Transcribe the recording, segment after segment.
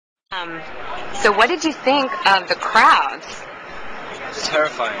So what did you think of the crowds? It's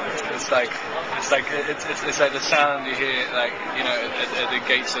terrifying. It's like the sound you hear, like, you know, at the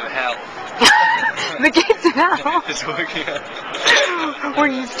gates of hell. The gates of hell. It's walking up. Were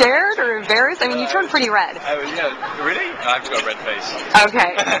you scared or embarrassed? I mean, you turned pretty red. Yeah, really? I've got a red face.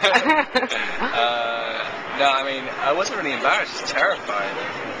 Okay. No, I mean, I wasn't really embarrassed. Just terrified.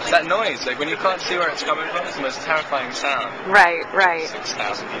 That noise, like when you can't see where it's coming from, it's the most terrifying sound. Right, right.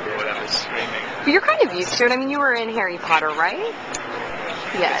 6,000 people or whatever screaming. But you're kind of used to it. I mean, you were in Harry Potter, right?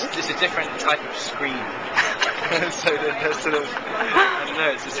 Yes. It's a different type of scream. So they're sort of, I don't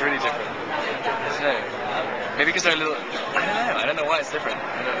know, it's just really different. I don't know. Maybe because they're a little, I don't know why it's different.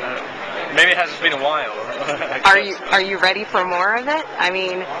 I don't know. Maybe it has been a while. Are you ready for more of it? I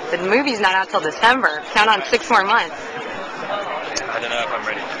mean, the movie's not out till December. Count on 6 more months. I don't know if I'm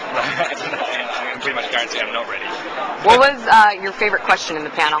ready. I don't know. I can pretty much guarantee I'm not ready. What was your favorite question in the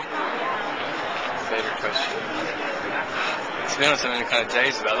panel? Favorite question? To be honest, I'm in kind of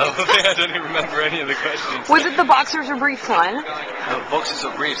dazed about that whole thing. I don't even remember any of the questions. Was it the boxers or briefs one? Oh, boxers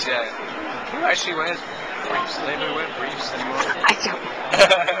or briefs, yeah. Who actually wears briefs? Do they wear briefs anymore? I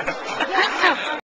don't.